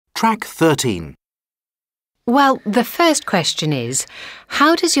Track 13. Well, the first question is,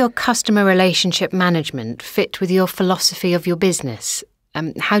 how does your customer relationship management fit with your philosophy of your business?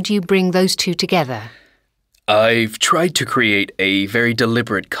 How do you bring those two together? I've tried to create a very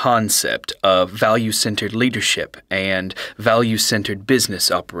deliberate concept of value-centered leadership and value-centered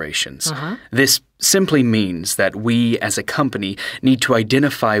business operations. This simply means that we as a company need to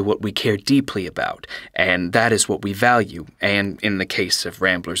identify what we care deeply about, and that is what we value. And in the case of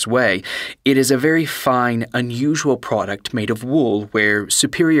Rambler's Way, it is a very fine, unusual product made of wool where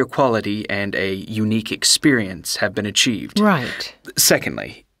superior quality and a unique experience have been achieved. Right.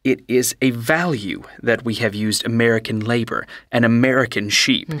 Secondly, it is a value that we have used American labor and American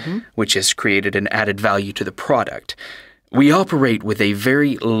sheep, which has created an added value to the product. We operate with a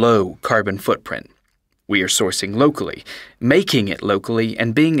very low carbon footprint. We are sourcing locally, making it locally,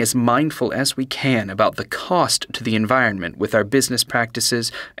 and being as mindful as we can about the cost to the environment with our business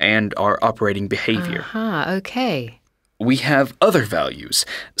practices and our operating behavior. Okay. We have other values,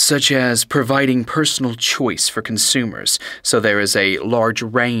 such as providing personal choice for consumers, so there is a large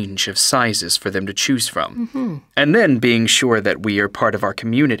range of sizes for them to choose from. And then being sure that we are part of our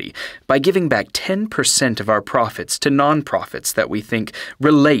community by giving back 10% of our profits to nonprofits that we think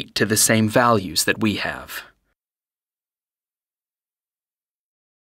relate to the same values that we have.